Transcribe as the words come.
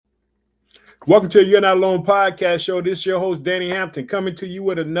Welcome to You're Not Alone podcast show. This is your host, Danny Hampton, coming to you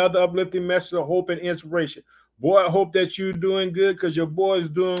with another uplifting message of hope and inspiration. Boy, I hope that you're doing good because your boy is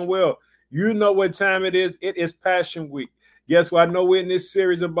doing well. You know what time it is. It is Passion Week. Guess what? I know we're in this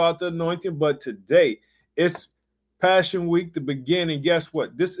series about the anointing, but today it's Passion Week, the beginning. Guess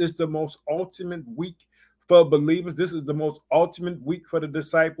what? This is the most ultimate week for believers. This is the most ultimate week for the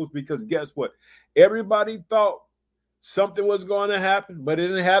disciples because guess what? Everybody thought something was going to happen, but it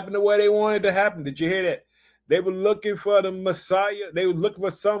didn't happen the way they wanted to happen. Did you hear that? They were looking for the Messiah. They were looking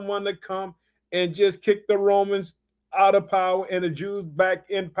for someone to come and just kick the Romans out of power and the Jews back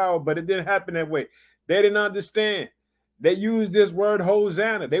in power, but it didn't happen that way. They didn't understand. They used this word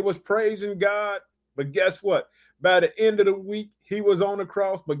Hosanna. They was praising God, but guess what? By the end of the week, he was on the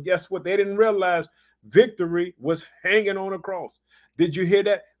cross, but guess what? They didn't realize victory was hanging on the cross. Did you hear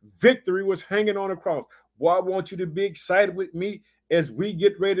that? Victory was hanging on the cross. Well, I want you to be excited with me as we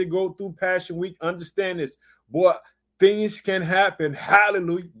get ready to go through Passion Week. Understand this. Boy, things can happen.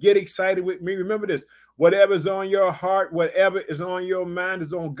 Hallelujah. Get excited with me. Remember this. Whatever's on your heart, whatever is on your mind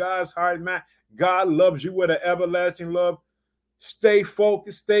is on God's heart and mind. God loves you with an everlasting love. Stay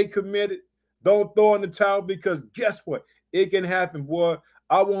focused. Stay committed. Don't throw in the towel because guess what? It can happen, boy.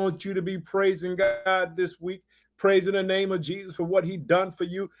 I want you to be praising God this week, praising the name of Jesus for what he done for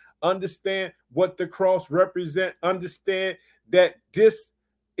you. Understand what the cross represents. Understand that this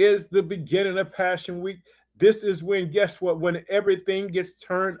is the beginning of Passion Week. This is when, guess what? When everything gets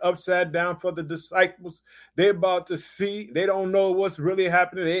turned upside down for the disciples, they're about to see. They don't know what's really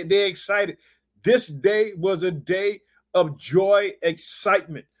happening. They're excited. This day was a day of joy,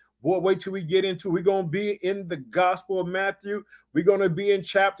 excitement. Boy, wait till we get into it. We're going to be in the Gospel of Matthew. We're going to be in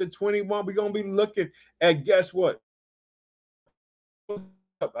chapter 21. We're going to be looking at, guess what?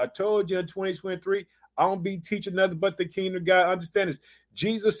 I told you in 2023, I don't be teaching nothing but the kingdom of God. Understand this.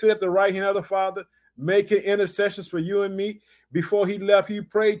 Jesus sit at the right hand of the Father, making intercessions for you and me. Before he left, he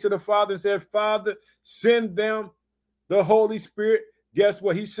prayed to the Father and said, Father, send them the Holy Spirit. Guess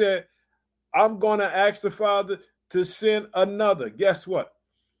what? He said, I'm going to ask the Father to send another. Guess what?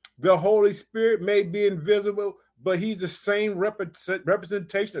 The Holy Spirit may be invisible, but he's the same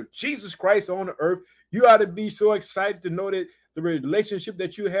representation of Jesus Christ on the earth. You ought to be so excited to know that the relationship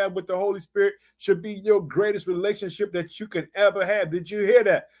that you have with the Holy Spirit should be your greatest relationship that you can ever have. Did you hear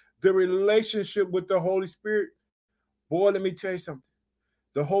that? The relationship with the Holy Spirit. Boy, let me tell you something.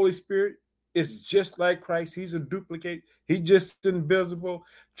 The Holy Spirit is just like Christ. He's a duplicate. He's just invisible.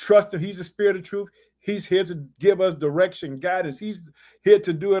 Trust him. He's the Spirit of truth. He's here to give us direction, guidance. He's here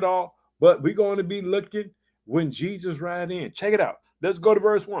to do it all. But we're going to be looking when Jesus ride in. Check it out. Let's go to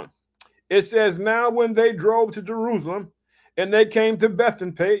verse 1. It says, now when they drove to Jerusalem and they came to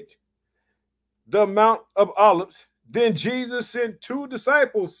Bethphage, the Mount of Olives, then Jesus sent two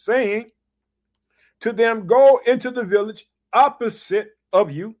disciples, saying to them, go into the village opposite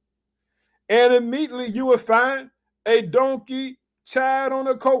of you, and immediately you will find a donkey tied on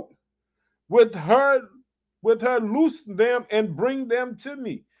a colt. With her, loose them and bring them to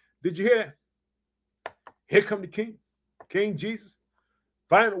me. Did you hear that? Here come the King, King Jesus.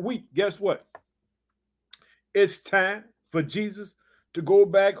 Final week, guess what? It's time for Jesus to go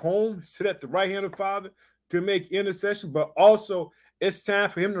back home, sit at the right hand of the Father to make intercession, but also it's time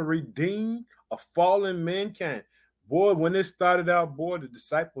for him to redeem a fallen mankind. Boy, when it started out, boy, the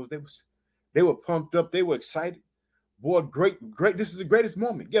disciples, they were pumped up. They were excited. Boy, great. This is the greatest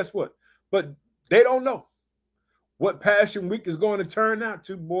moment. Guess what? But they don't know what Passion Week is going to turn out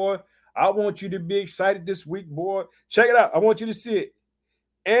to, boy. I want you to be excited this week, boy. Check it out. I want you to see it.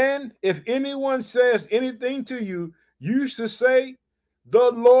 And if anyone says anything to you, you should say,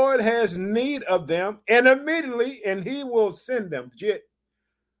 the Lord has need of them, and immediately, and he will send them. Yet,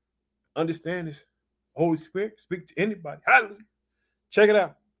 understand this. Holy Spirit, speak to anybody. Hallelujah. Check it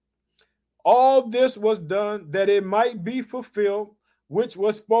out. All this was done that it might be fulfilled, which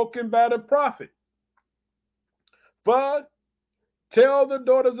was spoken by the prophet. For tell the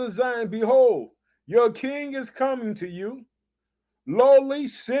daughters of Zion, behold, your king is coming to you, lowly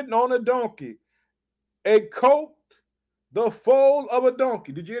sitting on a donkey, a colt, the foal of a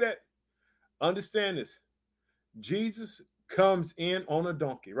donkey. Did you hear that? Understand this. Jesus comes in on a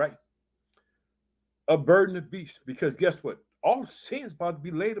donkey, right? A burden of beast, because guess what? All sins about to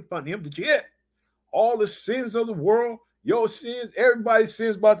be laid upon him. Did you hear it? All the sins of the world, your sins, everybody's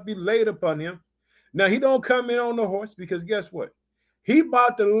sins about to be laid upon him. Now, he don't come in on the horse because guess what? He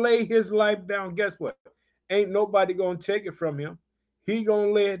about to lay his life down. Guess what? Ain't nobody going to take it from him. He going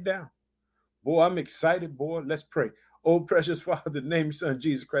to lay it down. Boy, I'm excited, boy. Let's pray. Oh, precious Father, in the name of your Son,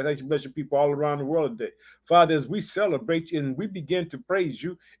 Jesus Christ, I bless your people all around the world today. Father, as we celebrate you and we begin to praise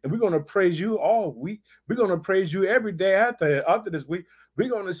you, and we're going to praise you all week. We're going to praise you every day after this week. We're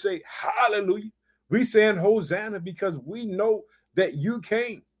going to say hallelujah. We saying Hosanna because we know that you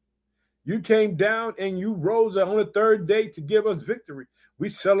came. You came down and you rose on the third day to give us victory. We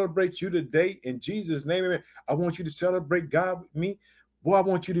celebrate you today in Jesus' name. Amen. I want you to celebrate God with me. Boy, I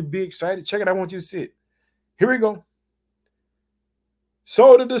want you to be excited. Check it. I want you to see it. Here we go.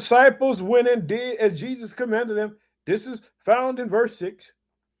 So the disciples went and did as Jesus commanded them. This is found in verse 6.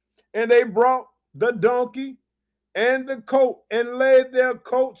 And they brought the donkey and the coat and laid their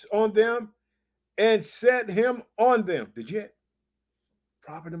coats on them and set him on them. Did you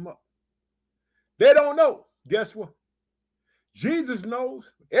prop them up? They don't know. Guess what? Jesus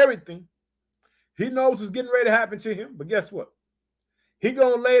knows everything. He knows what's getting ready to happen to him. But guess what? He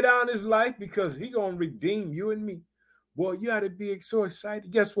going to lay down his life because he going to redeem you and me. Boy, you ought to be so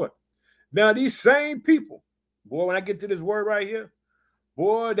excited. Guess what? Now, these same people, boy, when I get to this word right here,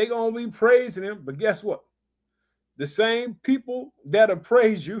 boy, they going to be praising him. But guess what? The same people that'll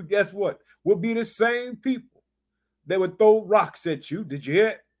praise you, guess what? Will be the same people that would throw rocks at you. Did you hear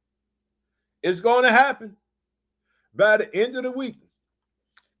it? It's going to happen. By the end of the week,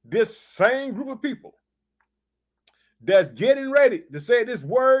 this same group of people that's getting ready to say this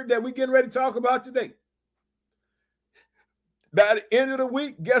word that we're getting ready to talk about today, by the end of the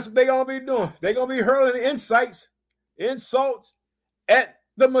week, guess what they're going to be doing? They're going to be hurling insults at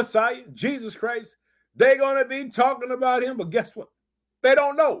the Messiah, Jesus Christ. They're going to be talking about him, but guess what? They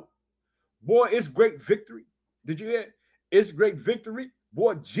don't know. Boy, it's great victory. Did you hear it? It's great victory.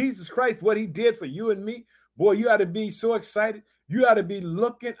 Boy, Jesus Christ, what he did for you and me. Boy, you ought to be so excited. You ought to be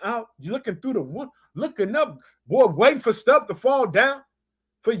looking out, looking through the window, looking up, boy, waiting for stuff to fall down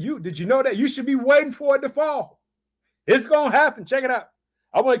for you. Did you know that? You should be waiting for it to fall. It's going to happen. Check it out.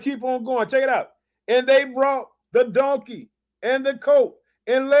 I want to keep on going. Check it out. And they brought the donkey and the coat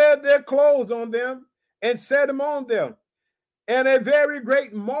and laid their clothes on them and set them on them. And a very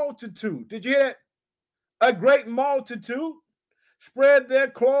great multitude, did you hear that? A great multitude spread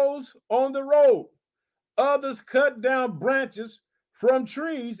their clothes on the road. Others cut down branches from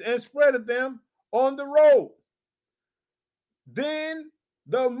trees and spread them on the road. Then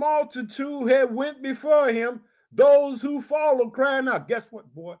the multitude had went before him, those who followed crying out. Guess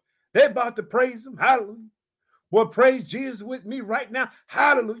what, boy? They're about to praise him. Hallelujah. Boy, praise Jesus with me right now.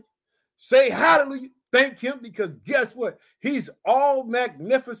 Hallelujah. Say hallelujah. Thank him because guess what? He's all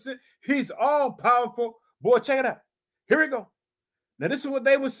magnificent. He's all powerful. Boy, check it out. Here we go. Now, this is what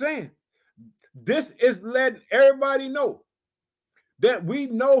they were saying. This is letting everybody know that we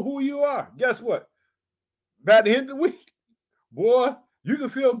know who you are. Guess what? By the end of the week, boy, you can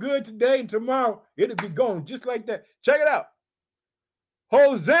feel good today and tomorrow it'll be gone just like that. Check it out.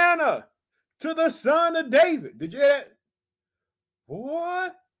 Hosanna to the Son of David. Did you hear that? Boy,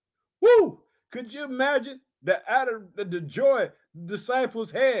 woo! Could you imagine the joy the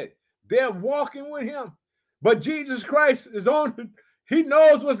disciples had? They're walking with him. But Jesus Christ is on. He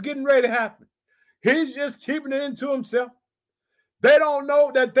knows what's getting ready to happen. He's just keeping it into himself. They don't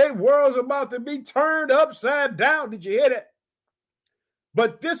know that their world's about to be turned upside down. Did you hear that?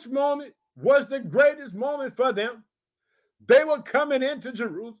 But this moment was the greatest moment for them. They were coming into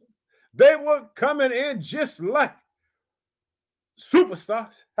Jerusalem. They were coming in just like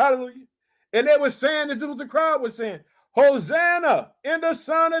superstars. Hallelujah. And they were saying, this is what the crowd was saying, Hosanna in the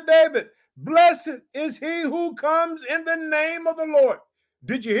Son of David. Blessed is he who comes in the name of the Lord.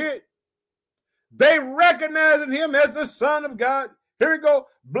 Did you hear it? They recognizing him as the Son of God. Here we go.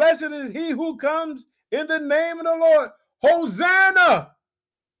 Blessed is he who comes in the name of the Lord. Hosanna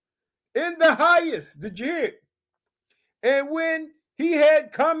in the highest. Did you hear it? And when he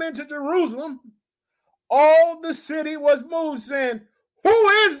had come into Jerusalem, all the city was moved, saying, who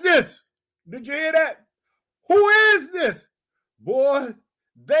is this? Did you hear that? Who is this? Boy,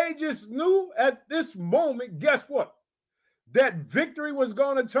 they just knew at this moment, guess what? That victory was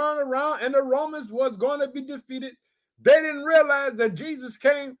going to turn around and the Romans was going to be defeated. They didn't realize that Jesus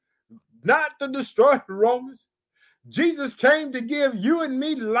came not to destroy the Romans. Jesus came to give you and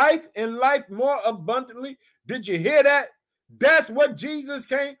me life and life more abundantly. Did you hear that? That's what Jesus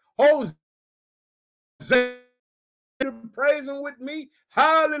came. Hosanna. Praise him with me.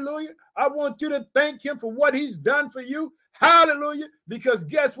 Hallelujah. I want you to thank him for what he's done for you. Hallelujah. Because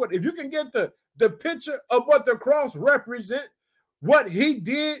guess what? If you can get the picture of what the cross represents, what he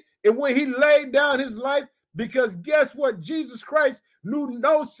did and when he laid down his life, because guess what? Jesus Christ knew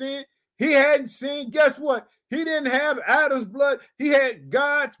no sin. He hadn't sinned. Guess what? He didn't have Adam's blood. He had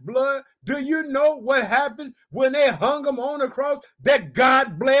God's blood. Do you know what happened when they hung him on the cross? That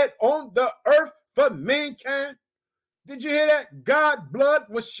God bled on the earth for mankind. Did you hear that? God's blood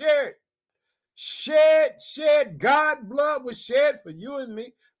was shed. God's blood was shed for you and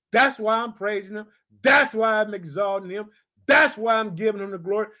me. That's why I'm praising him. That's why I'm exalting him. That's why I'm giving him the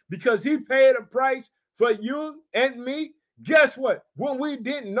glory, because he paid a price for you and me. Guess what? When we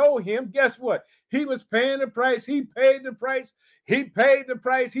didn't know him, guess what? He was paying the price. He paid the price. He paid the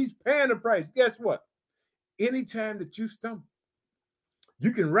price. He's paying the price. Guess what? Anytime that you stumble,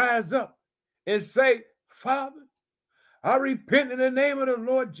 you can rise up and say, Father, I repent in the name of the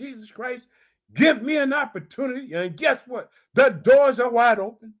Lord Jesus Christ. Give me an opportunity. And guess what? The doors are wide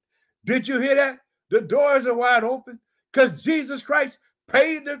open. Did you hear that? The doors are wide open because Jesus Christ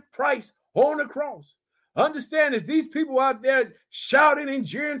paid the price on the cross. Understand this, these people out there shouting and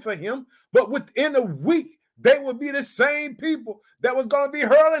jeering for him, but within a week, they would be the same people that was going to be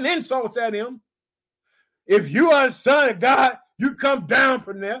hurling insults at him. If you are a son of God, you come down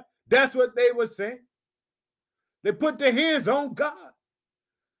from there. That's what they were saying. They put their hands on God.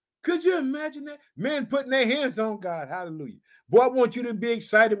 Could you imagine that? Men putting their hands on God. Hallelujah. Boy, I want you to be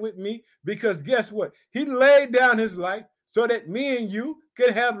excited with me, because guess what? He laid down his life so that me and you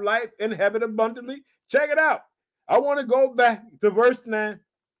can have life and have it abundantly. Check it out. I want to go back to verse 9.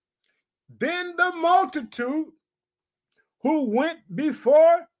 Then the multitude who went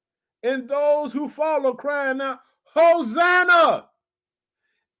before and those who follow crying out, Hosanna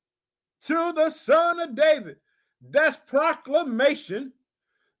to the Son of David. That's proclamation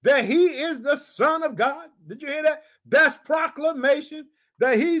that he is the Son of God. Did you hear that? That's proclamation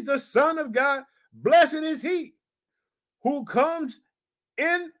that he's the Son of God. Blessed is he who comes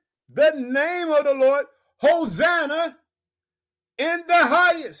in the name of the Lord. Hosanna in the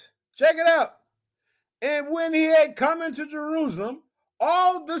highest. Check it out. And when he had come into Jerusalem,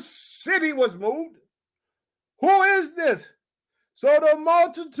 all the city was moved. Who is this? So the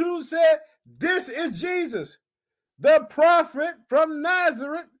multitude said, this is Jesus, the prophet from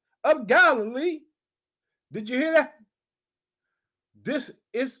Nazareth of Galilee. Did you hear that? This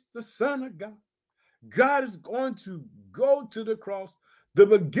is the Son of God. God is going to go to the cross, the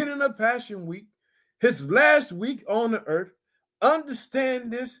beginning of Passion Week, his last week on the earth.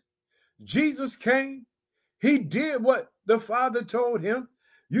 Understand this. Jesus came. He did what the Father told him.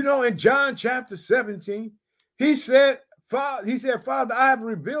 You know, in John chapter 17, he said, Father, I have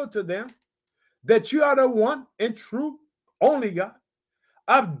revealed to them that you are the one and true only God.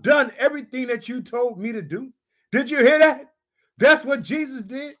 I've done everything that you told me to do. Did you hear that? That's what Jesus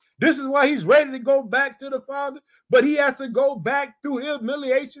did. This is why he's ready to go back to the Father, but he has to go back through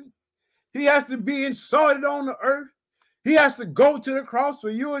humiliation. He has to be insulted on the earth. He has to go to the cross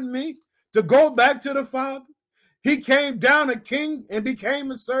for you and me to go back to the Father. He came down a king and became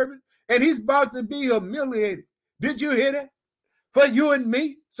a servant, and he's about to be humiliated. Did you hear that? For you and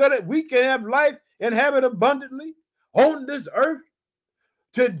me, so that we can have life and have it abundantly on this earth.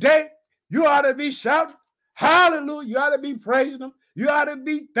 Today, you ought to be shouting, hallelujah. You ought to be praising him. You ought to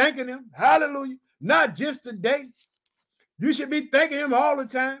be thanking him. Hallelujah. Not just today. You should be thanking him all the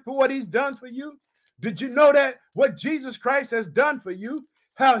time for what he's done for you. Did you know that what Jesus Christ has done for you,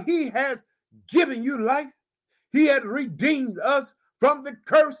 how he has given you life? He had redeemed us from the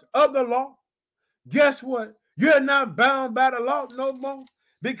curse of the law. Guess what? You're not bound by the law no more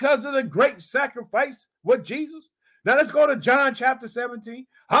because of the great sacrifice with Jesus. Now let's go to John chapter 17.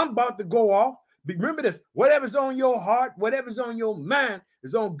 I'm about to go off. Remember this, whatever's on your heart, whatever's on your mind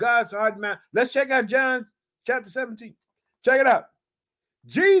is on God's heart and mind. Let's check out John chapter 17. Check it out.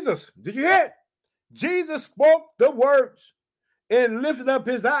 Jesus, did you hear it? Jesus spoke the words and lifted up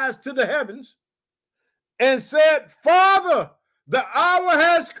his eyes to the heavens and said, Father, the hour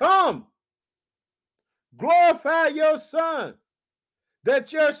has come. Glorify your Son,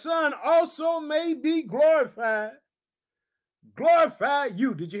 that your Son also may be glorified. Glorify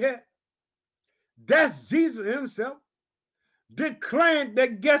you. Did you hear? That's Jesus himself declaring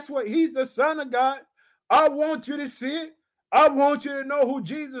that, guess what? He's the Son of God. I want you to see it. I want you to know who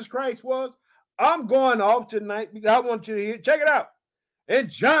Jesus Christ was. I'm going off tonight because I want you to hear it. Check it out. In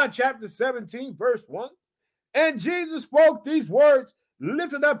John chapter 17, verse 1, and Jesus spoke these words,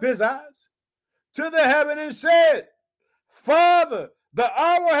 lifted up his eyes to the heaven and said, Father, the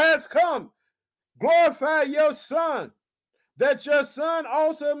hour has come. Glorify your Son, that your Son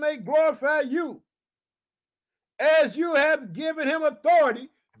also may glorify you. As you have given him authority,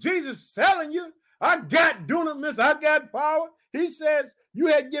 Jesus is telling you, I got dunamis, I got power. He says you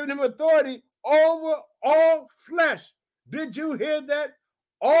had given him authority over all flesh. Did you hear that?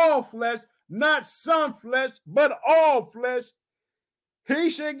 All flesh, not some flesh, but all flesh. He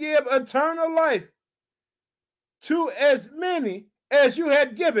should give eternal life to as many as you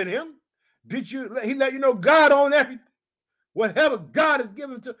had given him. He let you know God on everything. Whatever God has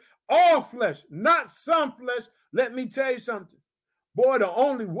given to all flesh, not some flesh. Let me tell you something. Boy, the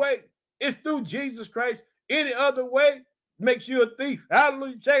only way is through Jesus Christ. Any other way makes you a thief.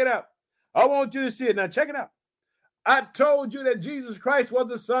 Hallelujah. Check it out. I want you to see it. Now, check it out. I told you that Jesus Christ was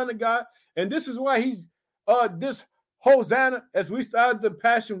the Son of God, and this is why he's this Hosanna as we started the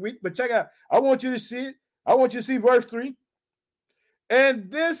Passion Week. But check it out. I want you to see it. I want you to see verse 3.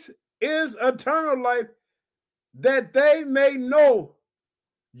 And this is eternal life, that they may know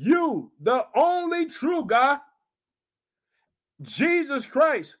you, the only true God, Jesus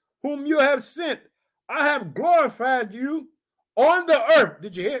Christ, whom you have sent. I have glorified you on the earth.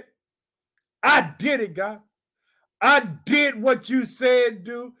 Did you hear it? I did it, God. I did what you said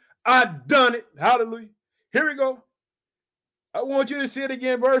do. I done it. Hallelujah. Here we go. I want you to see it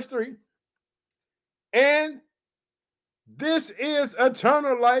again, verse 3. And this is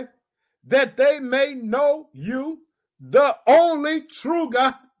eternal life, that they may know you, the only true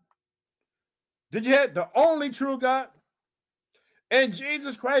God. Did you hear it? The only true God. And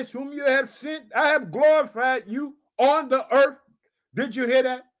Jesus Christ, whom you have sent, I have glorified you on the earth. Did you hear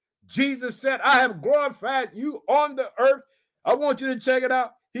that? Jesus said, I have glorified you on the earth. I want you to check it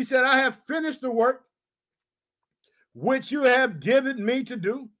out. He said, I have finished the work which you have given me to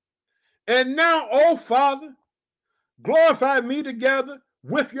do. And now, O Father, glorify me together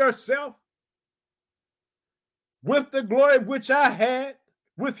with yourself, with the glory which I had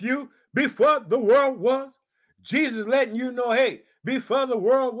with you before the world was. Jesus letting you know, hey, before the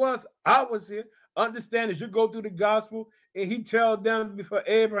world was, I was here. Understand, as you go through the gospel and he tells them before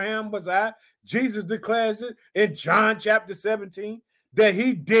Abraham was I, Jesus declares it in John chapter 17 that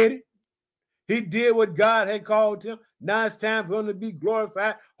he did it. He did what God had called him. Now it's time for him to be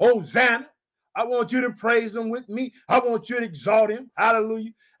glorified. Hosanna. I want you to praise him with me. I want you to exalt him.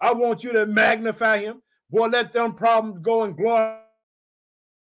 Hallelujah. I want you to magnify him. Boy, let them problems go and glorify.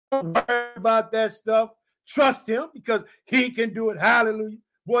 Don't worry about that stuff. Trust him because he can do it. Hallelujah.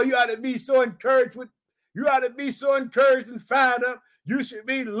 Boy, you ought to be so encouraged and fired up. You should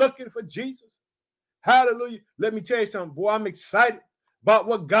be looking for Jesus. Hallelujah. Let me tell you something. Boy, I'm excited about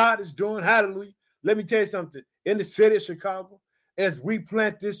what God is doing. Hallelujah. Let me tell you something. In the city of Chicago, as we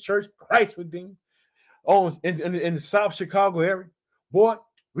plant this church, Christ Redeemed, in the South Chicago area, boy,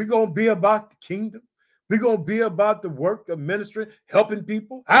 we're going to be about the kingdom. We're going to be about the work of ministry, helping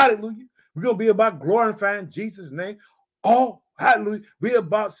people. Hallelujah. We're going to be about glorifying Jesus' name. Oh, hallelujah. We're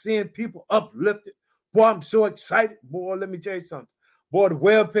about seeing people uplifted. Boy, I'm so excited. Boy, let me tell you something. Boy, the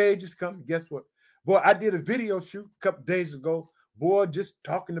web page is coming. Guess what? Boy, I did a video shoot a couple days ago. Boy, just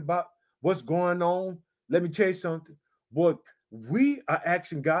talking about what's going on. Let me tell you something. Boy, we are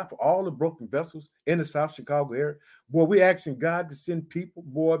asking God for all the broken vessels in the South Chicago area. Boy, we're asking God to send people,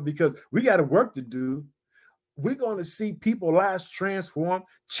 boy, because we got a work to do. We're going to see people's lives transformed,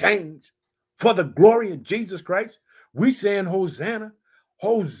 changed for the glory of Jesus Christ. We saying Hosanna,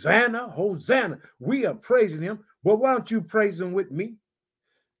 Hosanna, Hosanna. We are praising him. Well, why don't you praise him with me?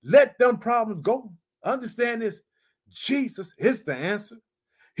 Let them problems go. Understand this. Jesus is the answer.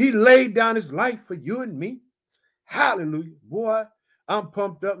 He laid down his life for you and me. Hallelujah. Boy, I'm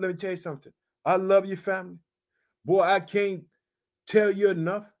pumped up. Let me tell you something. I love your family. Boy, I can't tell you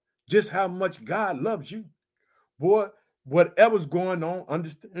enough just how much God loves you. Boy, whatever's going on,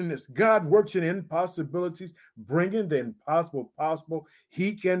 understand this. God works in impossibilities, bringing the impossible possible.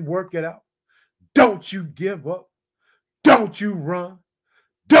 He can work it out. Don't you give up. Don't you run.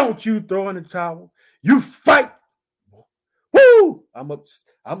 Don't you throw in the towel. You fight. Woo! I'm up.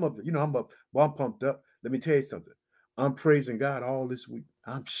 I'm up. Well, I'm pumped up. Let me tell you something. I'm praising God all this week.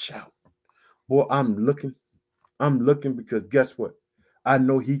 I'm shouting. Boy, I'm looking. Because guess what? I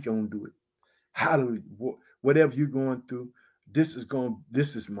know he gonna do it. Hallelujah. Whatever you're going through, this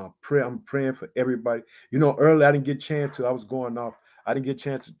is my prayer. I'm praying for everybody. Earlier I didn't get a chance to. I was going off. I didn't get a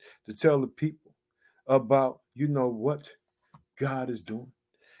chance to tell the people about, what God is doing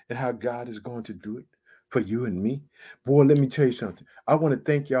and how God is going to do it for you and me. Boy, let me tell you something. I want to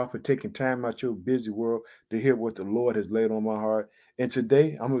thank y'all for taking time out your busy world to hear what the Lord has laid on my heart. And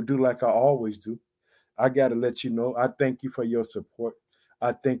today I'm going to do like I always do. I got to let you know, I thank you for your support.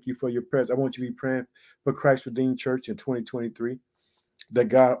 I thank you for your prayers. I want you to be praying for Christ Redeemed Church in 2023, that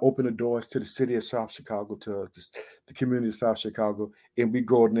God open the doors to the city of South Chicago, to the community of South Chicago, and we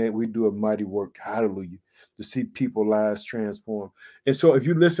go in there, we do a mighty work, hallelujah, to see people's lives transform. And so if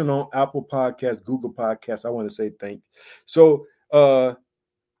you listen on Apple Podcasts, Google Podcasts, I want to say thank you. So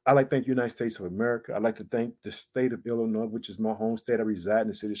I like to thank the United States of America. I'd like to thank the state of Illinois, which is my home state. I reside in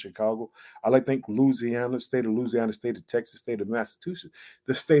the city of Chicago. I'd like to thank Louisiana, the state of Louisiana, the state of Texas, the state of Massachusetts,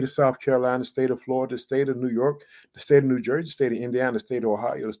 the state of South Carolina, the state of Florida, the state of New York, the state of New Jersey, the state of Indiana, the state of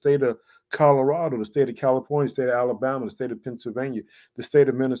Ohio, the state of Colorado, the state of California, the state of Alabama, the state of Pennsylvania, the state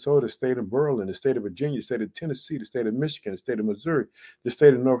of Minnesota, the state of Maryland, the state of Virginia, the state of Tennessee, the state of Michigan, the state of Missouri, the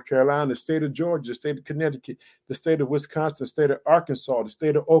state of North Carolina, the state of Georgia, the state of Connecticut, the state of Wisconsin, the state of Arkansas, the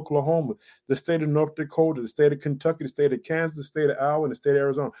state of Oklahoma, the state of North Dakota, the state of Kentucky, the state of Kansas, the state of Iowa, and the state of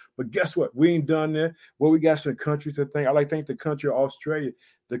Arizona. But guess what? We ain't done that. Well, we got some countries to thank. I like to thank the country of Australia,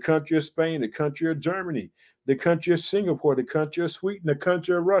 the country of Spain, the country of Germany, the country of Singapore, the country of Sweden, the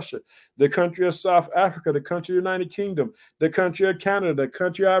country of Russia, the country of South Africa, the country of the United Kingdom, the country of Canada, the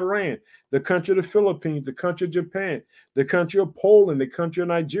country of Iran, the country of the Philippines, the country of Japan, the country of Poland, the country of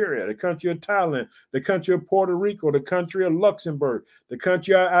Nigeria, the country of Thailand, the country of Puerto Rico, the country of Luxembourg, the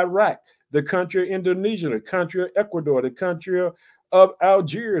country of Iraq, the country of Indonesia, the country of Ecuador, the country of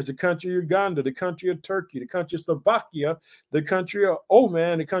Algiers, the country of Uganda, the country of Turkey, the country of Slovakia, the country of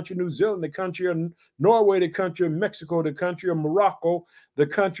Oman, the country of New Zealand, the country of Norway, the country of Mexico, the country of Morocco, the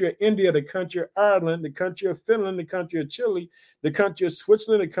country of India, the country of Ireland, the country of Finland, the country of Chile, the country of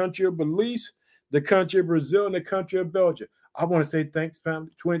Switzerland, the country of Belize, the country of Brazil, and the country of Belgium. I want to say thanks,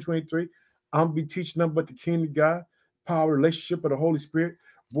 family. 2023, I'm going to be teaching them about the kingdom of God, power, relationship of the Holy Spirit.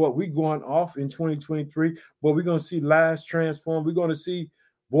 Boy, we going off in 2023. Boy, we're going to see lives transformed. We're going to see,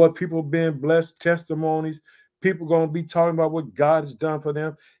 boy, people being blessed, testimonies. People going to be talking about what God has done for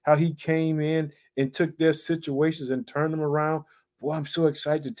them, how he came in and took their situations and turned them around. Boy, I'm so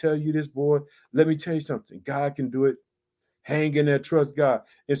excited to tell you this, boy. Let me tell you something. God can do it. Hang in there, trust God.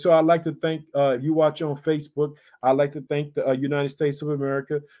 And so I'd like to thank, if you watch on Facebook, I'd like to thank the United States of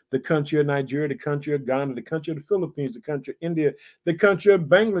America, the country of Nigeria, the country of Ghana, the country of the Philippines, the country of India, the country of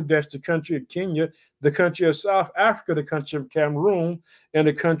Bangladesh, the country of Kenya, the country of South Africa, the country of Cameroon, and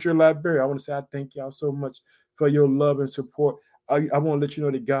the country of Liberia. I want to say I thank y'all so much for your love and support. I want to let you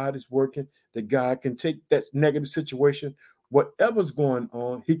know that God is working, that God can take that negative situation, whatever's going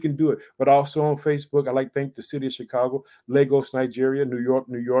on, he can do it. But also on Facebook, I like to thank the city of Chicago, Lagos, Nigeria, New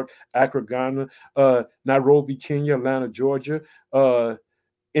York, Accra, Ghana, Nairobi, Kenya, Atlanta, Georgia,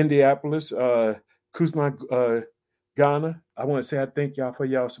 Indianapolis, Kuzma, Ghana. I want to say I thank y'all for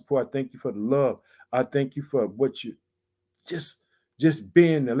y'all support. I thank you for the love. I thank you for what you just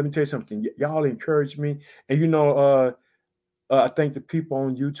being there. Let me tell you something. Y'all encourage me. And I thank the people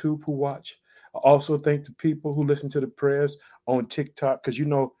on YouTube who watch. I also thank the people who listen to the prayers on TikTok, because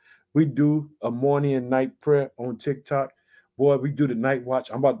we do a morning and night prayer on TikTok. Boy, we do the night watch.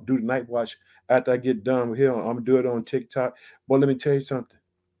 I'm about to do the night watch after I get done with here. I'm gonna do it on TikTok. Boy, let me tell you something.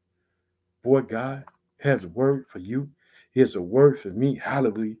 Boy, God has a word for you. He has a word for me.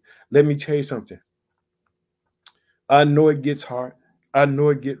 Hallelujah. Let me tell you something. I know it gets hard. I know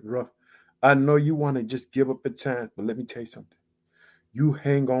it gets rough. I know you want to just give up at times, but let me tell you something. You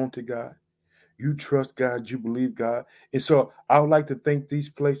hang on to God. You trust God, you believe God. And so I would like to thank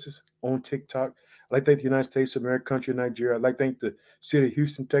these places on TikTok. I'd like to thank the United States of America, country of Nigeria. I'd like to thank the city of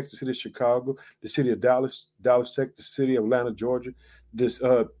Houston, Texas, the city of Chicago, the city of Dallas, Texas, the city of Atlanta, Georgia, this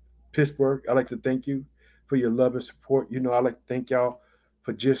Pittsburgh. I'd like to thank you for your love and support. I'd like to thank y'all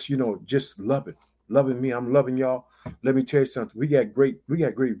for just loving me. I'm loving y'all. Let me tell you something. We got great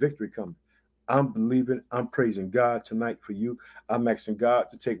victory coming. I'm believing, I'm praising God tonight for you. I'm asking God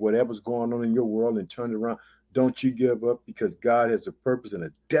to take whatever's going on in your world and turn it around. Don't you give up, because God has a purpose and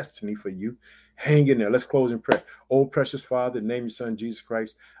a destiny for you. Hang in there. Let's close in prayer. Oh, precious Father, in the name of your Son, Jesus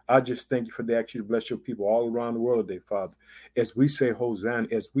Christ, I just thank you for the action to bless your people all around the world today, Father. As we say Hosanna,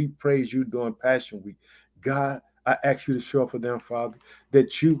 as we praise you during Passion Week, God, I ask you to show up for them, Father,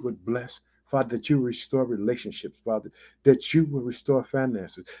 that you would bless, Father, that you restore relationships, Father, that you will restore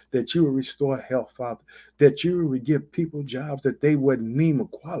finances, that you will restore health, Father, that you will give people jobs that they wouldn't even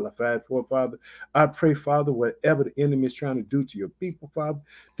qualify for, Father. I pray, Father, whatever the enemy is trying to do to your people, Father,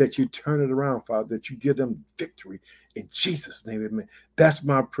 that you turn it around, Father, that you give them victory in Jesus' name, amen. That's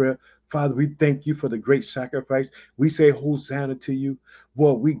my prayer. Father, we thank you for the great sacrifice. We say Hosanna to you.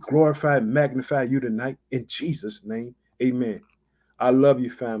 Boy, we glorify and magnify you tonight in Jesus' name, amen. I love you,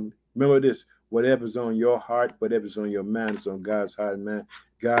 family. Remember this, whatever's on your heart, whatever's on your mind, is on God's heart and mind.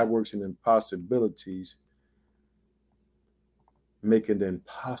 God works in impossibilities, making the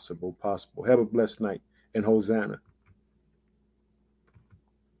impossible possible. Have a blessed night, and Hosanna.